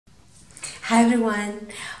Hi everyone,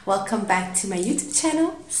 welcome back to my YouTube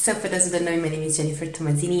channel. So for those who don't know me, my name is Jennifer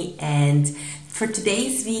Tomasini, and for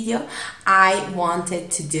today's video I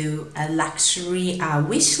wanted to do a luxury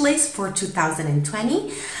wish list for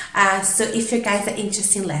 2020. So if you guys are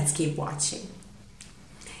interested, let's keep watching.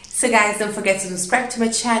 So guys, don't forget to subscribe to my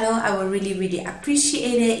channel. I will really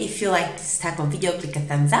appreciate it. If you like this type of video, click a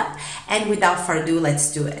thumbs up, and without further ado,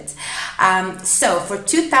 let's do it. So for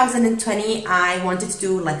 2020 I wanted to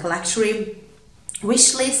do like a luxury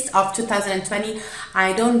wish list of 2020.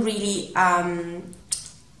 I don't really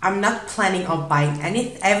I'm not planning on buying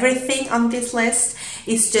everything on this list.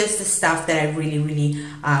 It's just the stuff that I really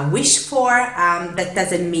wish for. That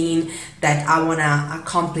doesn't mean that I want to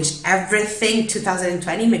accomplish everything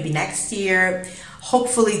 2020, maybe next year,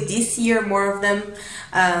 hopefully this year, more of them,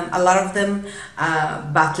 a lot of them,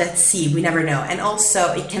 but let's see, we never know. And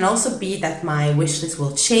also, it can also be that my wish list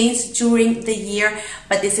will change during the year,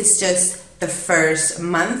 but this is just the first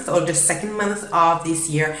month or the second month of this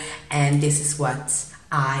year, and this is what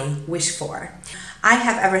I wish for. I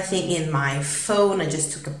have everything in my phone. I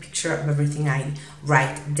just took a picture of everything I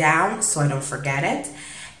write down so I don't forget it.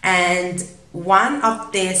 And one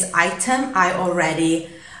of this item I already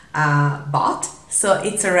bought, so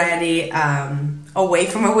it's already away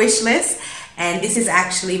from my wish list. And this is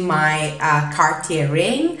actually my Cartier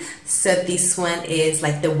ring. So this one is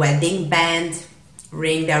like the wedding band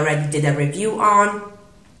ring that I already did a review on,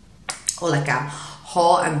 or like a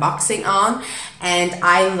haul unboxing on, and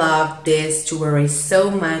I love this jewelry so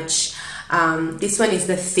much. This one is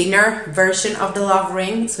the thinner version of the love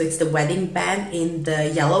ring, so it's the wedding band in the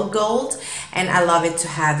yellow gold, and I love it to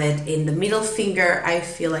have it in the middle finger. I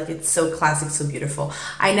feel like it's so classic, so beautiful.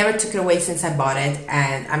 I never took it away since I bought it,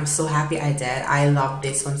 and I'm so happy I did. I love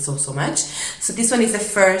this one so much. So this one is the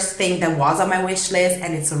first thing that was on my wish list,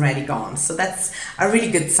 and it's already gone, so that's a really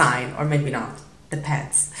good sign, or maybe not,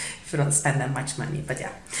 depends if you don't spend that much money, but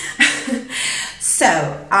yeah. So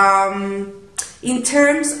in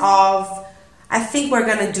terms of, I think we're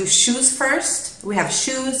gonna do shoes first. We have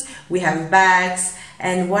shoes, we have bags,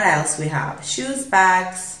 and what else we have? Shoes,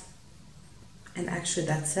 bags, and actually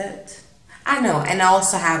that's it. I know, and I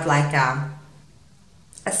also have like a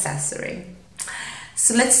accessory.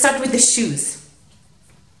 So let's start with the shoes.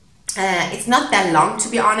 It's not that long, to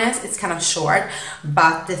be honest. It's kind of short,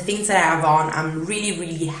 but the things that I have on, I'm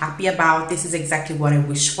really happy about. This is exactly what I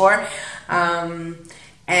wish for.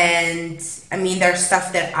 And I mean, there's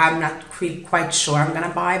stuff that I'm not quite sure I'm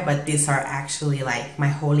gonna buy, but these are actually like my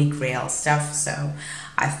holy grail stuff, so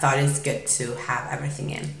I thought it's good to have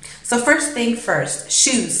everything in. So first thing first,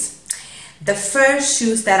 shoes. The first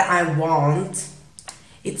shoes that I want,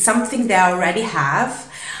 it's something that I already have,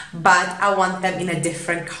 but I want them in a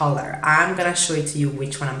different color. I'm gonna show it to you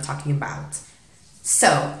which one I'm talking about. So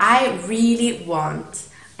I really want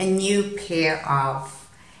a new pair of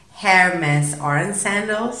Hermes Oran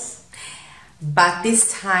sandals, but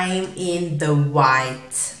this time in the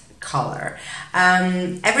white color.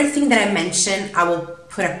 Everything that I mentioned I will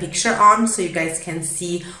put a picture on so you guys can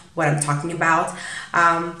see what I'm talking about,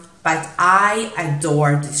 but I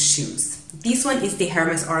adore these shoes. This one is the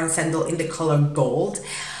Hermes Oran sandal in the color gold.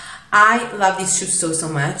 I love these shoes so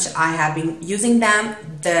much. I have been using them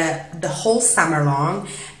the whole summer long.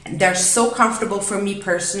 They're so comfortable for me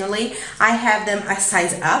personally. I have them a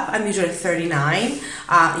size up. I'm usually 39,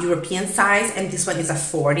 European size, and this one is a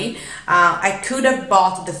 40. I could have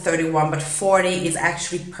bought the 31, but 40 is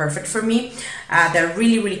actually perfect for me. They're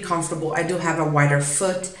really comfortable. I do have a wider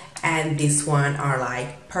foot, and this one are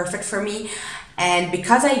like perfect for me. And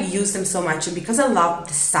because I use them so much, and because I love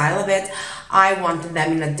the style of it, I wanted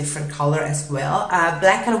them in a different color as well.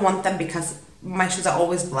 Black, I don't want them because my shoes are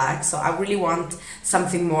always black, so I really want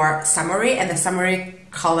something more summery, and the summery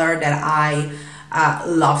color that I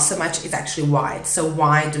love so much is actually white. So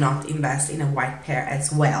why do not invest in a white pair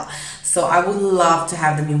as well? So I would love to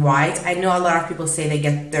have them in white. I know a lot of people say they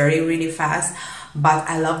get dirty really fast, but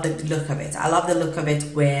I love the look of it. I love the look of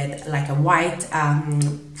it with like a white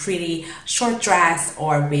pretty short dress,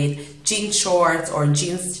 or with jean shorts or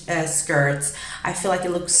jeans skirts. I feel like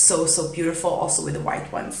it looks so beautiful also with the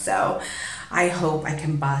white one. So I hope I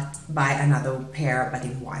can buy another pair, but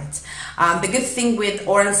in white. The good thing with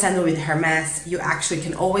Oran sandal with Hermes, you actually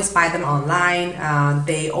can always buy them online.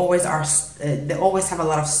 They always have a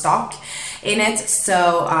lot of stock in it,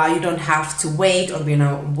 so you don't have to wait or be on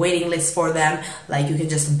a waiting list for them. Like, you can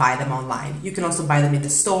just buy them online. You can also buy them in the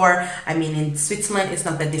store. I mean, in Switzerland it's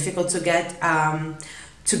not that difficult to get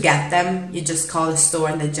them. You just call the store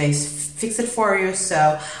and they just fix it for you.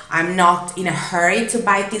 So I'm not in a hurry to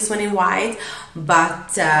buy this one in white,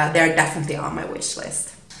 but they're definitely on my wish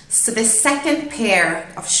list. So the second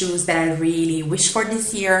pair of shoes that I really wish for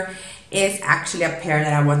this year is actually a pair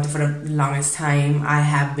that I wanted for the longest time. I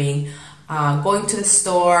have been going to the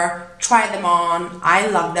store, try them on, I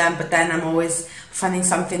love them, but then I'm always finding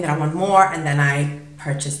something that I want more, and then I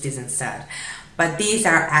purchase this instead. But these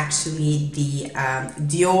are actually the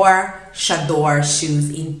Dior J'adore shoes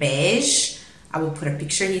in beige. I will put a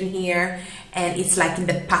picture in here, and it's like in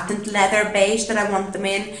the patent leather beige that I want them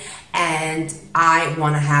in. And I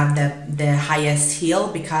want to have the highest heel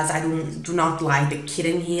because I do not like the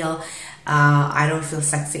kitten heel. I don't feel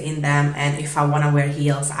sexy in them, and if I want to wear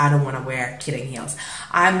heels, I don't want to wear kitten heels.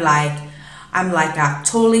 I'm like a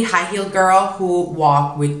totally high heel girl who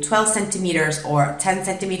walk with 12 centimeters or 10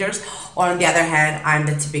 centimeters, or on the other hand, I'm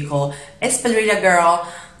the typical espadrilla girl,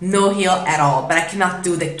 no heel at all, but I cannot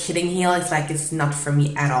do the kitten heel. It's like it's not for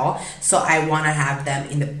me at all. So I want to have them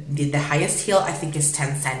in the highest heel. I think is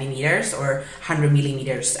 10 centimeters or 100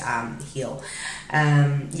 millimeters heel.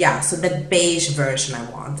 Yeah, so the beige version I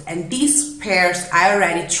want. And these pairs, I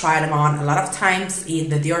already tried them on a lot of times in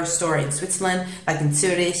the Dior store in Switzerland, like in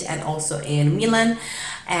Zurich and also in Milan.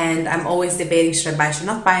 And I'm always debating should I buy, should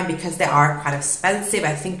not buy, because they are quite expensive.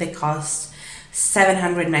 I think they cost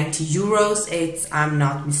 790 euros, I'm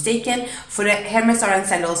not mistaken. For the Hermes Oran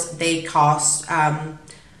sandals, they cost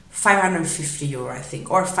 550 euro, I think,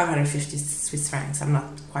 or 550 Swiss francs, I'm not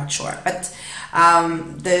quite sure. But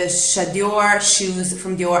the J'adore shoes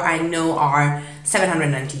from Dior I know are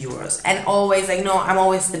 790 euros. And always, I know I'm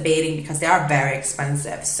always debating because they are very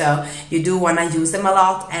expensive. So you do want to use them a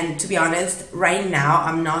lot. And to be honest, right now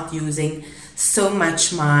I'm not using so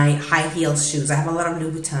much my high heel shoes. I have a lot of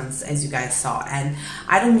Louboutins, as you guys saw, and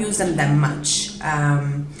I don't use them that much.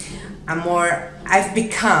 I've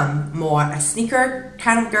become more a sneaker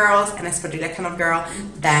kind of girl and a espadrilla kind of girl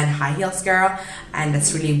than high heels girl, and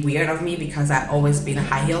that's really weird of me because I've always been a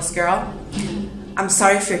high heels girl. I'm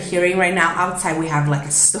sorry if you're hearing right now, outside we have like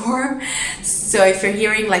a storm, so if you're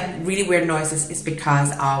hearing like really weird noises, it's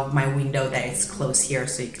because of my window that is closed here,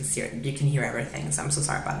 so you can hear everything, so I'm so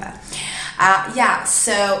sorry about that. Yeah,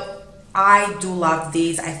 so I do love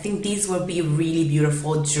these. I think these will be really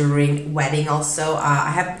beautiful during wedding also. I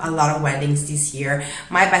have a lot of weddings this year.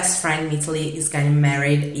 My best friend in Italy is getting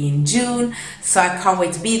married in June, so I can't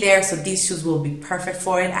wait to be there. So these shoes will be perfect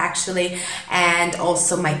for it actually. And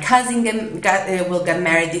also my cousin will get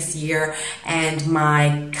married this year, and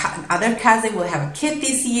my other cousin will have a kid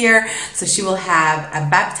this year, so she will have a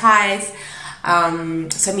baptize.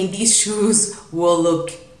 So I mean, these shoes will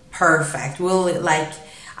look perfect.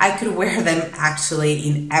 I could wear them actually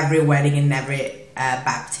in every wedding and every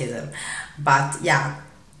baptism. But yeah,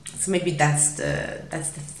 so maybe that's the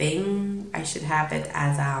thing. I should have it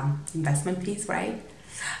as investment piece, right?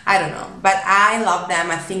 I don't know, but I love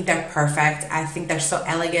them. I think they're perfect. I think they're so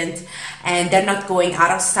elegant, and they're not going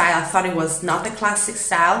out of style. I thought it was not a classic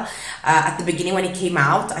style at the beginning when it came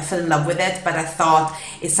out. I fell in love with it, but I thought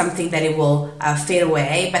it's something that it will fade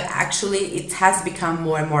away. But actually, it has become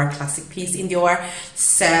more and more a classic piece in Dior.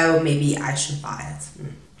 So maybe I should buy it.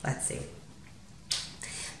 Let's see.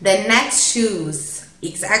 The next shoes.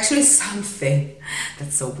 It's actually something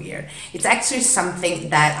that's so weird. It's actually something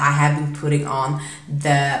that I have been putting on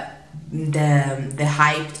the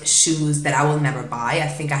hyped shoes that I will never buy. I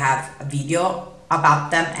think I have a video about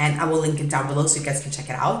them, and I will link it down below so you guys can check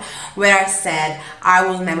it out, where I said I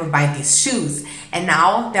will never buy these shoes, and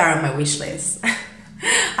now they're on my wish list.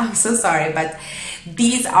 I'm so sorry, but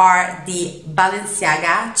these are the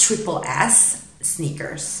Balenciaga Triple S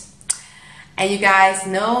sneakers. And you guys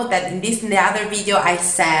know that in the other video I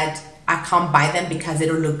said I can't buy them because they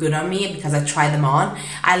don't look good on me, because I tried them on.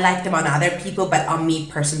 I like them on other people, but on me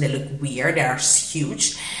personally they look weird. They are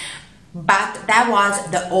huge. But that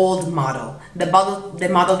was the old model. The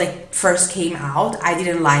model that first came out, I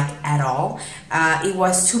didn't like at all. It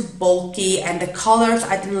was too bulky, and the colors,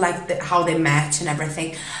 I didn't like how they match and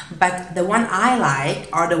everything. But the one I like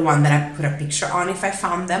are the one that I put a picture on if I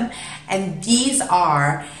found them. And these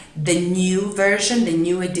are the new version, the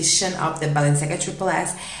new edition of the Balenciaga Triple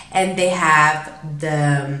S, and they have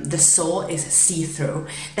the sole is see-through.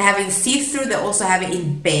 They have it in see-through. They also have it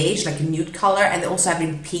in beige, like a nude color, and they also have it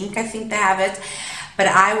in pink. I think they have it. But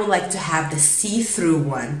I would like to have the see-through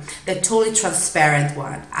one, the totally transparent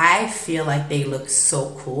one. I feel like they look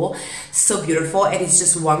so cool, so beautiful, and it's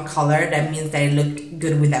just one color. That means they look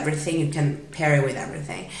good with everything. You can pair it with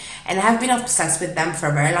everything. And I have been obsessed with them for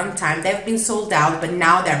a very long time. They've been sold out, but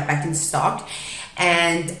now they're back in stock,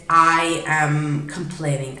 and I am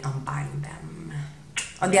complaining on buying them.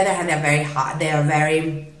 On the other hand, they're very hot. They are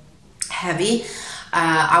very heavy.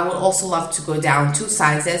 I would also love to go down 2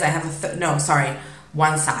 sizes. I have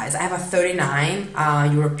one size. I have a 39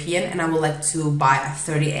 European, and I would like to buy a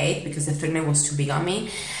 38 because the 39 was too big on me.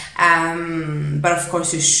 But of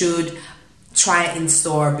course you should try it in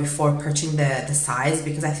store before purchasing the size,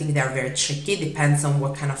 because I think they're very tricky. Depends on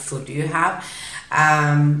what kind of food you have.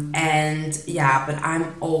 And yeah, but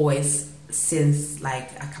I'm always, since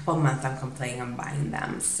like a couple of months, I'm complaining I'm buying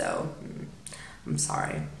them, so I'm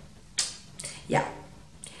sorry. Yeah,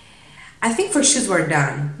 I think for shoes we're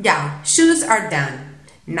done. Yeah, shoes are done.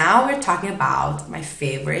 Now we're talking about my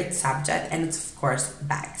favorite subject, and it's of course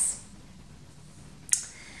bags.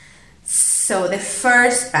 So the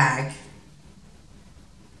first bag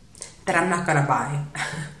that I'm not gonna buy,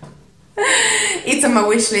 it's on my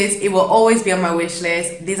wish list. It will always be on my wish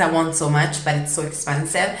list. These I want so much, but it's so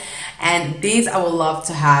expensive, and these I would love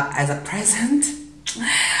to have as a present.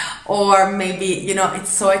 Or maybe, you know, it's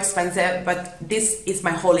so expensive, but this is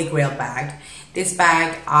my holy grail bag. This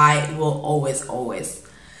bag I will always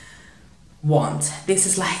want. This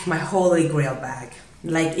is like my holy grail bag.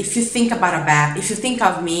 Like, if you think about a bag, if you think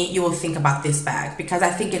of me, you will think about this bag, because I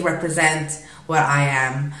think it represents what I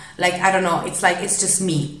am. Like, I don't know, it's like, it's just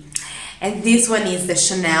me. And this one is the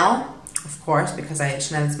Chanel, of course, because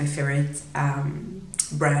Chanel is my favorite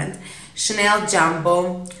brand. Chanel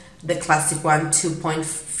Jumbo, the classic one,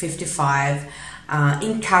 2.55,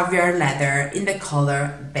 in caviar leather, in the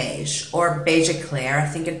color beige, or beige eclair, I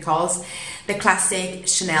think it calls, the classic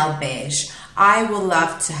Chanel beige. I would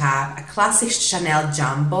love to have a classic Chanel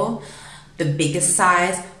Jumbo, the biggest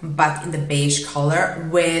size, but in the beige color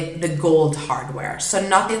with the gold hardware. So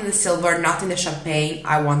not in the silver, not in the champagne.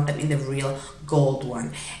 I want them in the real gold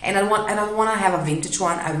one. And I don't want to have a vintage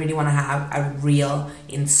one. I really want to have a real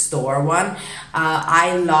in-store one.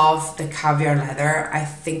 I love the caviar leather. I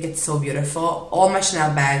think it's so beautiful. All my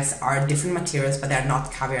Chanel bags are different materials, but they're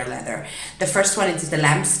not caviar leather. The first one is the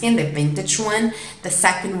lambskin, the vintage one. The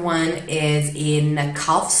second one is in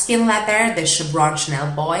calfskin leather, the Chevron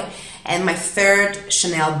Chanel Boy. And my third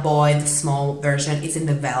Chanel Boy, the small version, is in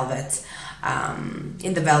the velvet,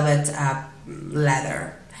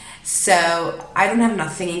 leather. So I don't have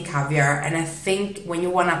nothing in caviar, and I think when you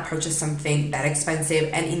want to purchase something that expensive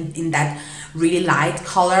and in that really light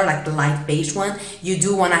color, like the light beige one, you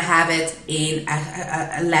do want to have it in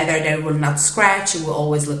a leather that will not scratch. It will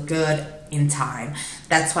always look good in time.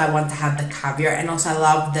 That's why I want to have the caviar, and also I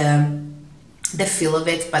love the feel of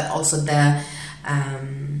it, but also the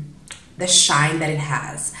shine that it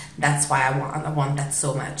has. That's why I want that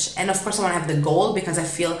so much. And of course I want to have the gold, because I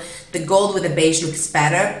feel the gold with the beige looks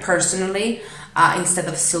better personally, instead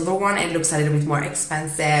of silver one. It looks a little bit more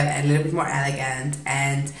expensive and a little bit more elegant,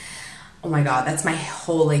 and oh my god, that's my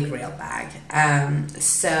holy grail bag.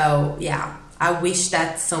 So yeah, I wish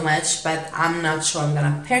that so much, but I'm not sure I'm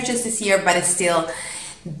gonna purchase this year, but it's still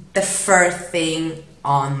the first thing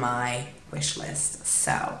on my wish list.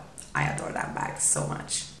 So I adore that bag so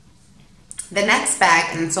much. The next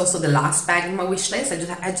bag, and it's also the last bag in my wish list,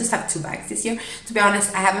 I just have 2 bags this year. To be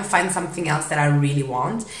honest, I haven't found something else that I really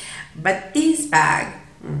want. But this bag,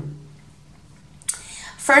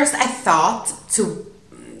 first I thought to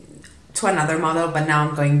another model, but now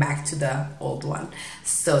I'm going back to the old one.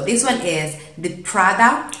 So this one is the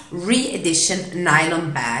Prada Re edition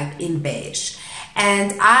nylon bag in beige.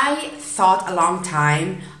 And I thought a long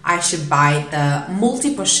time I should buy the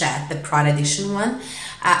multi-pochette, the Prada edition one,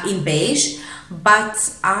 in beige, but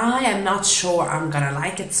I am not sure I'm gonna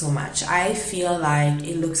like it so much. I feel like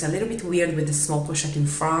it looks a little bit weird with the small pochette in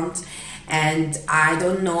front, and I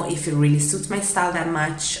don't know if it really suits my style that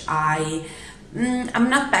much. I'm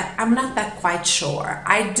not that quite sure.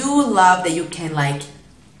 I do love that you can like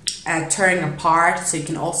turn apart, so you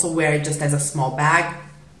can also wear it just as a small bag.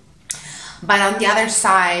 But on the other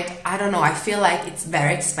side, I don't know, I feel like it's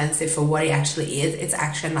very expensive for what it actually is. It's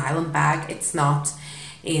actually a nylon bag, it's not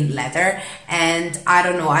in leather, and I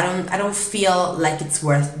don't know, I don't feel like it's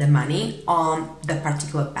worth the money on the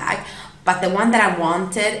particular bag. But the one that I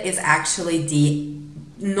wanted is actually the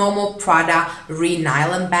normal Prada Re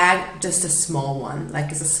nylon bag, just a small one,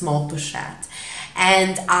 like it's a small pochette.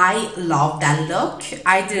 And I love that look.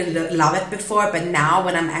 I didn't love it before, but now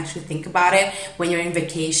when I'm actually think about it, when you're in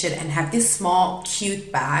vacation and have this small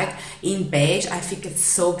cute bag in beige, I think it's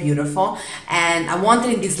so beautiful. And I want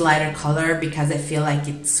it in this lighter color because I feel like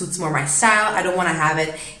it suits more my style. I don't want to have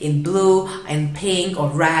it in blue and pink or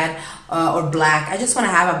red or black. I just want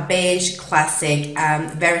to have a beige classic,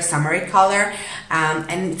 very summery color,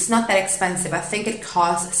 and it's not that expensive. I think it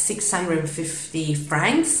costs 650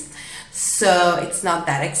 francs. So it's not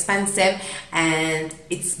that expensive, and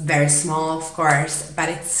it's very small, of course, but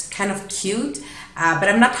it's kind of cute, but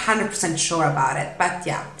I'm not 100% sure about it. But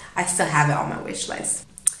yeah, I still have it on my wish list.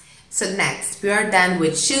 So next, we are done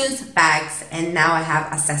with shoes, bags, and now I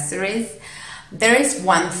have accessories. There is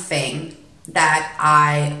one thing that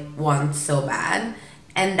I want so bad,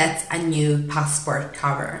 and that's a new passport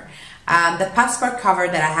cover. The passport cover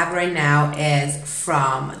that I have right now is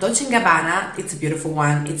from Dolce & Gabbana. It's a beautiful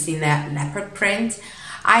one. It's in a leopard print.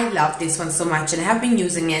 I love this one so much, and I have been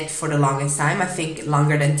using it for the longest time, I think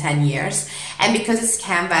longer than 10 years. And because it's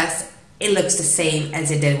canvas, it looks the same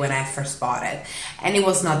as it did when I first bought it, and it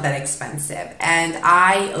was not that expensive, and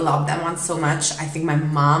I love that one so much. I think my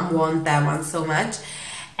mom wants that one so much,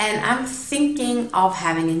 and I'm thinking of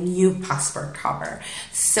having a new passport cover.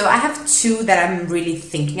 So I have two that I'm really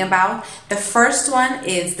thinking about. The first one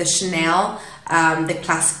is the Chanel, the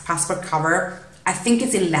classic passport cover. I think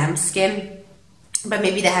it's in lambskin, but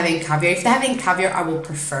maybe they have it in caviar. If they have it in caviar, I will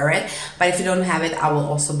prefer it. But if you don't have it, I will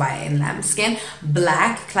also buy it in lambskin.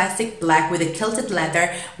 Black, classic black with a quilted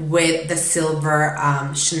leather with the silver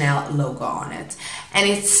Chanel logo on it. And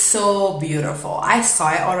it's so beautiful. I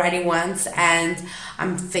saw it already once and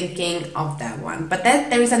I'm thinking of that one. But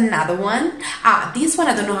then there is another one. This one,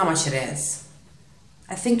 I don't know how much it is.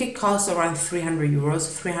 I think it costs around 300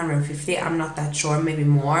 euros, 350. I'm not that sure, maybe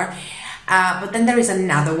more. But then there is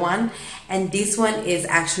another one, and this one is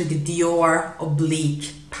actually the Dior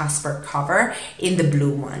Oblique passport cover in the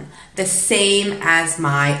blue one. The same as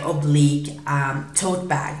my Oblique tote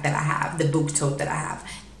bag that I have, the book tote that I have.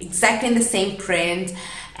 Exactly in the same print,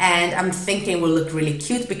 and I'm thinking it will look really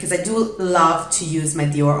cute because I do love to use my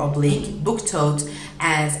Dior Oblique book tote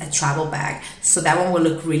as a travel bag. So that one will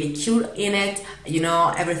look really cute in it. You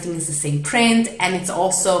know, everything is the same print, and it's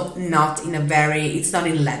also not in a it's not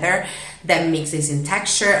in leather. That makes it in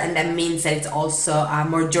texture, and that means that it's also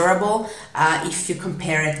more durable if you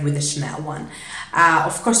compare it with the Chanel one.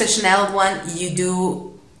 Of course, the Chanel one you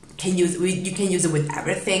can use it with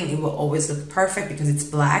everything. It will always look perfect because it's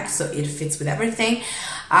black, so it fits with everything.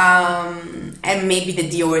 And maybe the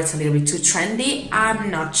Dior is a little bit too trendy.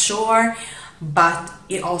 I'm not sure, but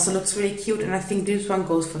it also looks really cute. And I think this one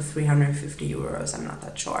goes for 350 euros. I'm not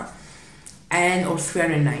that sure, or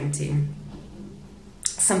 390.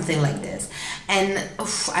 Something like this. And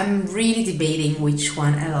I'm really debating which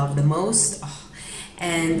one I love the most.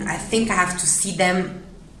 And I think I have to see them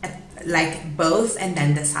like both and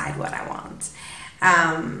then decide what I want.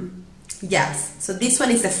 Yes, so this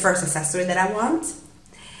one is the first accessory that I want.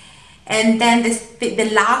 And then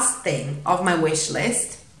the last thing of my wish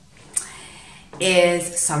list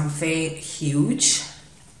is something huge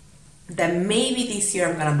that maybe this year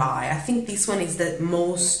I'm gonna buy. I think this one is the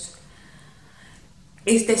most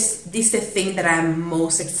this the thing that I'm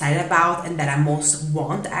most excited about and that I most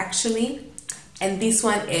want, actually. And this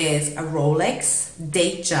one is a Rolex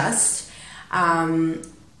Datejust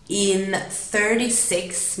in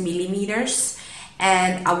 36 millimeters,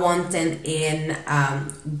 and I want it in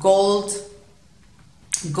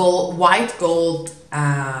white gold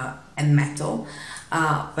and metal,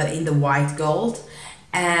 but in the white gold.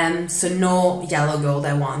 And so no yellow gold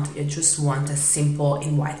I just want a simple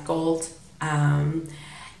in white gold,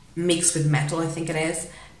 mixed with metal, I think it is.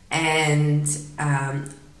 And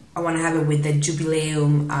I want to have it with the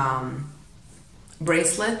Jubileum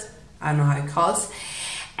bracelet. I don't know how it calls.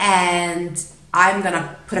 And I'm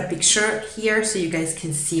gonna put a picture here so you guys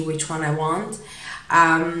can see which one I want.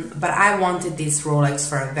 But I wanted this Rolex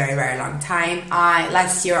for a very, very long time.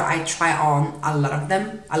 Last year I tried on a lot of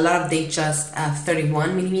them, a lot of Datejust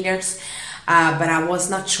 31 millimeters. But I was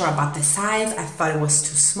not sure about the size. I thought it was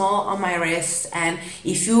too small on my wrist. And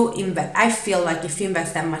I feel like if you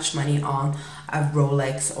invest that much money on a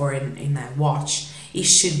Rolex or in a watch, it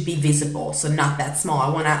should be visible, so not that small. I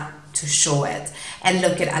want to show it and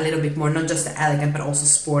look at a little bit more, not just elegant but also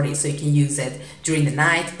sporty, so you can use it during the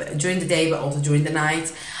day, but also during the night.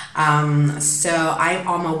 So I'm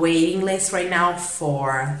on my waiting list right now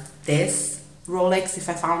for this Rolex. If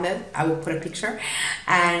I found it, I will put a picture,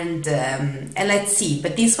 and let's see.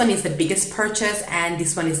 But this one is the biggest purchase, and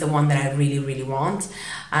this one is the one that I really, really want.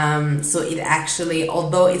 So it actually,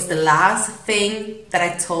 although it's the last thing that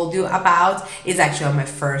I told you about, is actually on my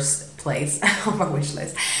first place on my wish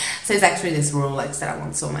list. So it's actually this Rolex that I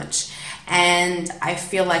want so much, and I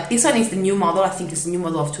feel like this one is the new model. I think it's the new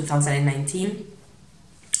model of 2019.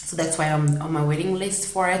 So that's why I'm on my waiting list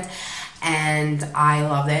for it. And I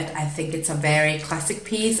love it. I think it's a very classic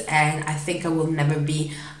piece, and I think I will never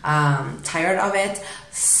be tired of it.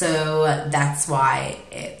 So that's why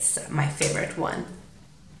it's my favorite one.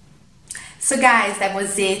 So guys, that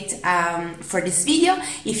was it for this video.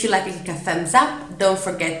 If you like it, click a thumbs up. Don't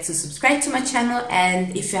forget to subscribe to my channel,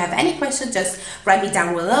 and if you have any questions, just write me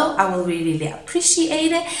down below. I will really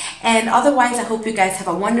appreciate it. And otherwise, I hope you guys have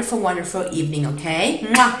a wonderful evening, okay?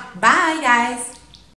 Mwah! Bye guys!